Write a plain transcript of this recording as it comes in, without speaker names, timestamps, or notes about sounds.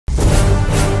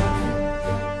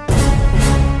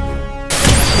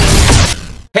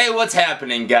what's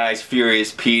happening, guys?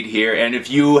 Furious Pete here, and if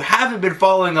you haven't been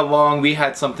following along, we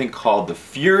had something called the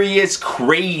Furious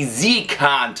Craze-Y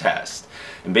contest.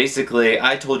 And basically,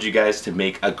 I told you guys to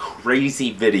make a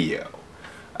crazy video.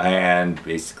 And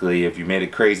basically, if you made a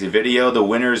crazy video, the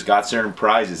winners got certain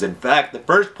prizes. In fact, the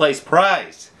first place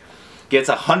prize gets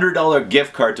a $100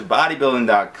 gift card to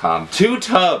bodybuilding.com, 2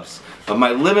 tubs of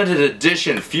my limited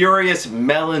edition Furious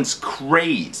Melons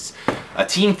Craze, a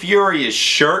Team Furious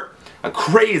shirt, a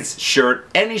Craze shirt,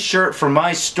 any shirt from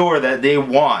my store that they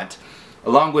want.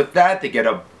 Along with that, they get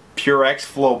a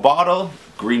Purxflo bottle,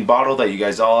 green bottle that you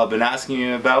guys all have been asking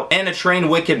me about, and a Train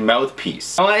Wicked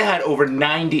mouthpiece. Now, I had over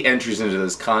 90 entries into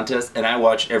this contest, and I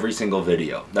watched every single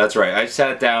video. That's right, I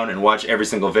sat down and watched every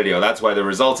single video. That's why the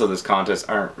results of this contest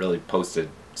aren't really posted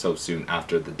so soon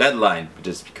after the deadline,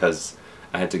 just because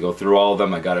I had to go through all of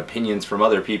them. I got opinions from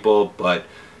other people, but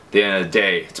at the end of the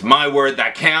day, it's my word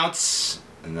that counts,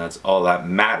 and that's all that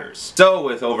matters. So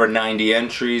with over 90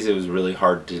 entries, it was really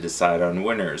hard to decide on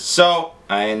winners. So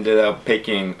I ended up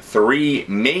picking 3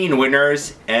 main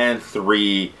winners and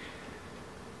 3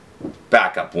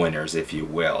 backup winners, if you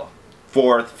will.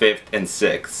 4th, 5th, and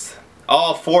 6th.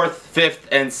 All 4th, 5th,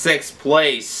 and 6th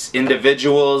place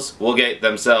individuals will get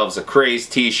themselves a Craze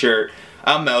t-shirt,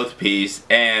 a mouthpiece,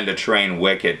 and a Train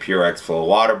Wicked Purxflo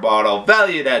water bottle,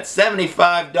 valued at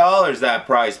 $75, that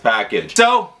prize package.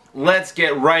 So let's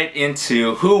get right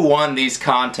into who won these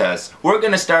contests. We're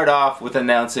going to start off with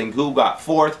announcing who got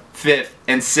 4th, 5th,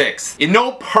 and 6th. In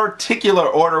no particular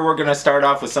order, we're going to start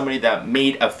off with somebody that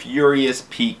made a Furious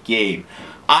Pete game.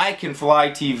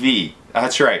 IcanflyTV.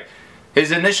 That's right.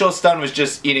 His initial stun was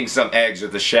just eating some eggs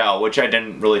with the shell, which I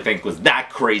didn't really think was that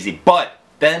crazy. But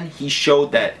then he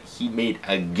showed that he made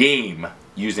a game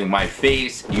using my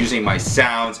face, using my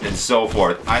sounds, and so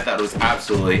forth. I thought it was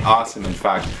absolutely awesome. In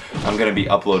fact, I'm going to be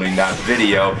uploading that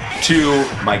video to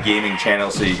my gaming channel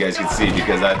so you guys can see,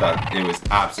 because I thought it was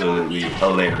absolutely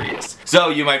hilarious. So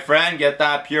you, my friend, get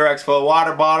that Purxflo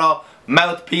water bottle,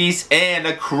 mouthpiece, and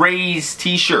a Craze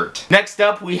t-shirt. Next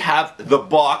up, we have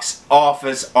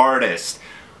TheBoxOfficeArtist.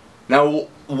 Now,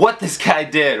 what this guy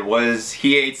did was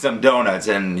he ate some donuts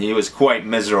and he was quite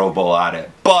miserable at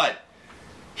it. But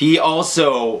he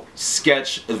also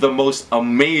sketched the most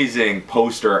amazing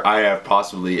poster I have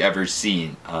possibly ever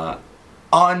seen.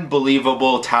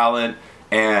 Unbelievable talent,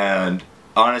 and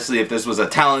honestly, if this was a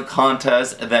talent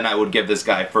contest, then I would give this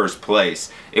guy first place.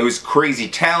 It was crazy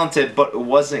talented, but it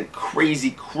wasn't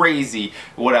crazy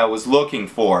what I was looking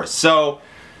for. So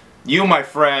you, my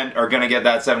friend, are gonna get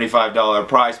that $75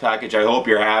 prize package. I hope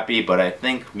you're happy, but I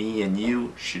think me and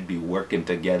you should be working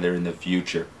together in the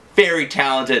future. Very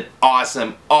talented,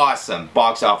 awesome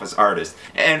box office artist.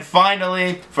 And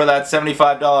finally, for that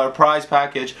 $75 prize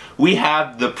package, we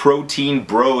have the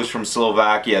ProteinBroz from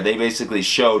Slovakia. They basically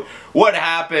showed what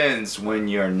happens when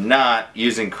you're not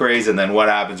using Craze, and then what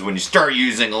happens when you start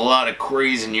using a lot of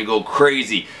Craze and you go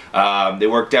crazy. They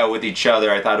worked out with each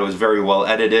other. I thought it was very well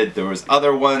edited. There was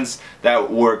other ones that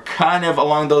were kind of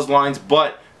along those lines,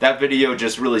 but that video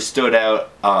just really stood out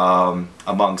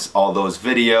amongst all those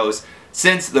videos.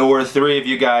 Since there were 3 of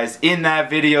you guys in that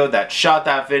video that shot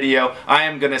that video, I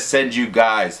am going to send you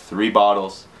guys 3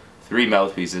 bottles, 3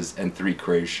 mouthpieces, and 3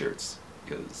 Craze shirts.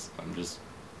 Because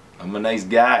I'm a nice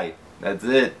guy. That's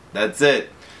it. That's it.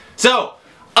 So,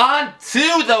 on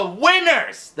to the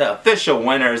winners! The official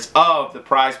winners of the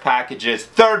prize packages.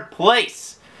 3rd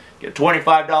place. Get a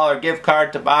 $25 gift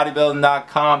card to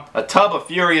bodybuilding.com, a tub of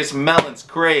Furious Melons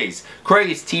Craze,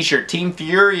 Craze t-shirt, Team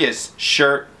Furious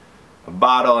shirt, a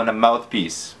bottle, and a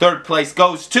mouthpiece. 3rd place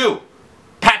goes to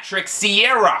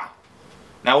PatrickCiera.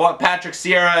 Now what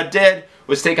PatrickCiera did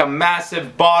was take a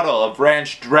massive bottle of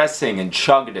ranch dressing and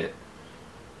chugged it.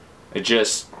 It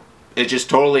just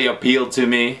totally appealed to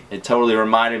me. It totally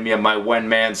reminded me of my One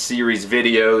Man series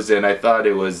videos, and I thought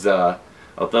it was,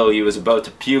 although he was about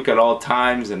to puke at all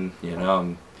times, and you know,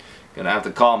 I'm gonna have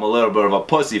to call him a little bit of a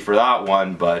pussy for that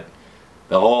one, but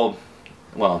the whole,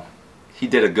 well, he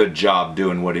did a good job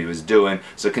doing what he was doing.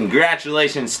 So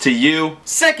congratulations to you.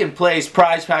 2nd place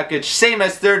prize package, same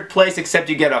as 3rd place, except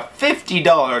you get a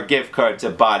 $50 gift card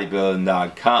to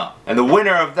bodybuilding.com. And the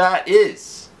winner of that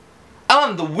is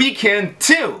On the Weekend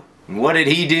 2. And what did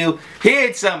he do? He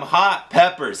ate some hot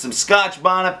peppers, some Scotch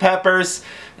bonnet peppers,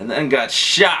 and then got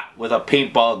shot with a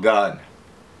paintball gun.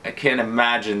 I can't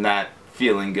imagine that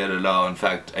feeling good at all. In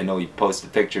fact, I know he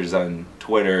posted pictures on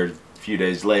Twitter a few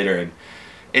days later, and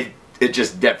it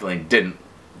just definitely didn't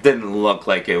look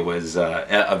like it was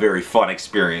a very fun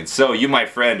experience. So you, my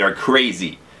friend, are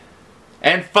crazy.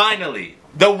 And finally,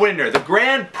 the winner, the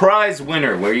grand prize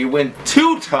winner, where you win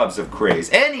 2 tubs of Craze,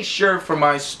 any shirt from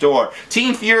my store,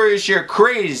 Team Fury's shirt,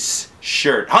 Craze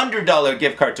Shirt, $100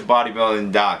 gift card to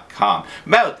bodybuilding.com,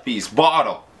 Mouthpiece,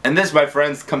 bottle. And this, my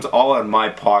friends, comes all in my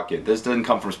pocket. This doesn't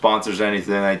come from sponsors or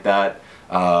anything like that.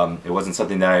 It wasn't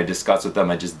something that I discussed with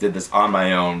them. I just did this on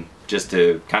my own just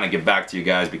to kind of give back to you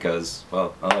guys because,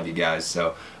 well, I love you guys.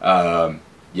 So,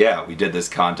 yeah, we did this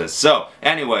contest. So,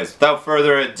 anyways, without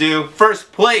further ado,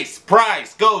 first place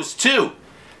prize goes to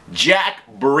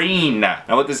JackBreen. Now,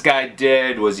 what this guy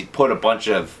did was he put a bunch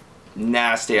of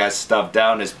nasty ass stuff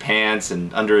down his pants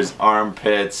and under his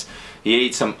armpits. He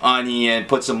ate some onion,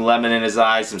 put some lemon in his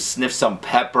eyes, sniffed some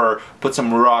pepper, put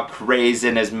some raw Craze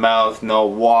in his mouth, no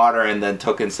water, and then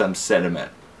took in some cinnamon.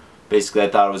 Basically, I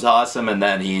thought it was awesome, and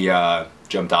then he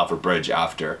jumped off a bridge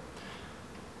after.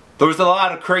 There was a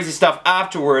lot of crazy stuff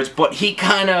afterwards, but he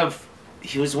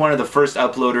was one of the first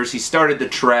uploaders. He started the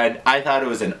trend. I thought it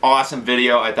was an awesome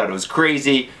video. I thought it was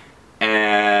crazy,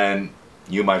 and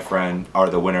you, my friend, are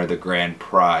the winner of the grand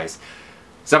prize.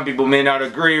 Some people may not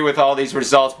agree with all these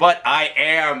results, but I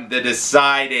am the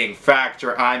deciding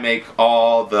factor. I make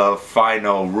all the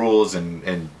final rules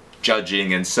and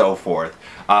judging and so forth.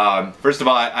 First of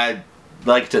all, I'd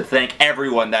like to thank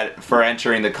everyone for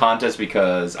entering the contest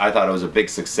because I thought it was a big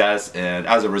success, and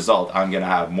as a result, I'm going to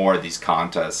have more of these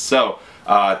contests. So,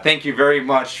 thank you very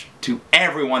much to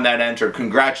everyone that entered.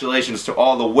 Congratulations to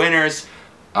all the winners.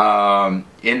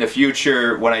 In the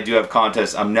future, when I do have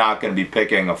contests, I'm not going to be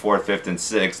picking a 4th, 5th, and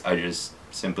 6th. I just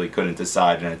simply couldn't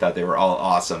decide, and I thought they were all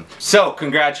awesome. So,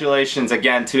 congratulations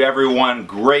again to everyone.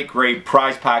 Great, great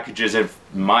prize packages, in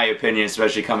my opinion,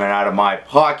 especially coming out of my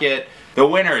pocket. The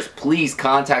winners, please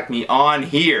contact me on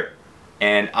here,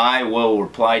 and I will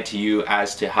reply to you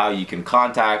as to how you can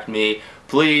contact me.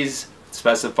 Please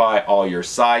specify all your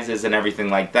sizes and everything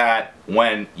like that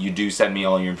when you do send me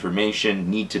all your information.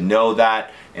 Need to know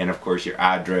that, and of course your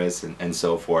address and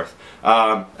so forth.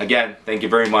 Again, thank you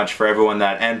very much for everyone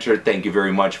that entered. Thank you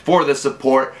very much for the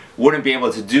support. Wouldn't be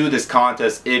able to do this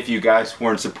contest if you guys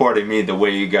weren't supporting me the way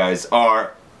you guys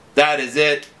are. That is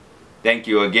it. Thank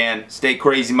you again. Stay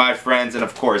crazy, my friends, and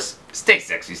of course, stay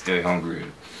sexy, stay hungry.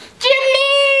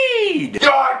 You lead!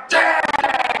 You're dead!